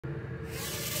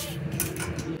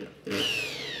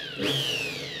There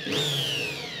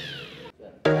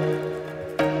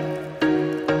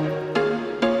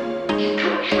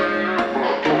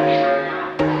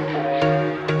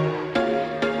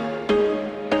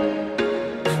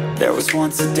was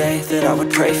once a day that I would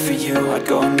pray for you. I'd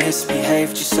go and misbehave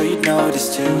just so you'd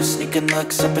notice too. Sneaking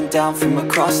looks up and down from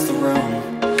across the room.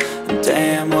 And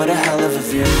damn, what a hell of a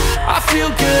view. I feel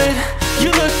good, you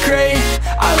look great,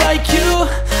 I like you,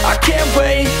 I can't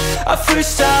wait. A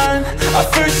first time, a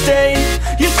first date.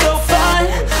 You're so fine,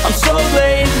 I'm so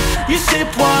late. You sip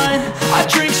wine, I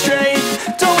drink straight.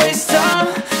 Don't waste time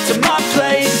to my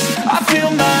place. I feel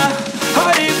my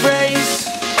heart erase.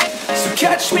 So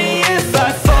catch me if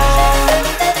I fall.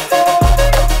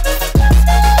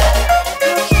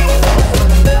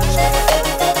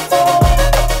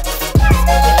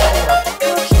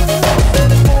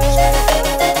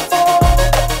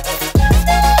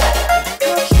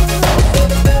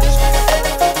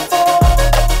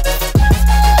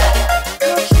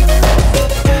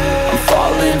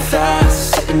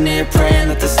 Praying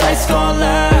that this night's gonna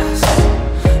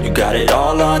last. You got it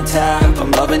all on tap,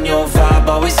 I'm loving your vibe,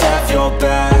 always have your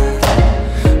back.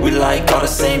 We like all the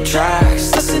same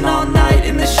tracks, listen all night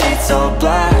in the sheets all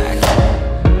black.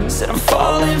 Said I'm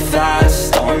falling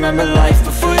fast, don't remember life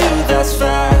before you, that's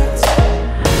fact.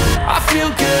 I feel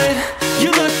good,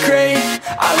 you look great,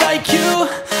 I like you,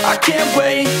 I can't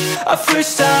wait. A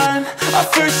first time, a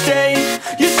first date.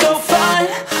 You're so fine,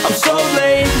 I'm so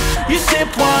late. You sip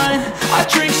wine, I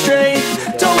drink straight.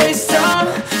 Don't waste time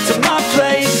to my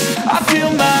place. I feel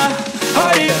my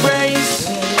heart erase.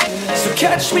 So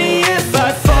catch me if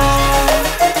I fall.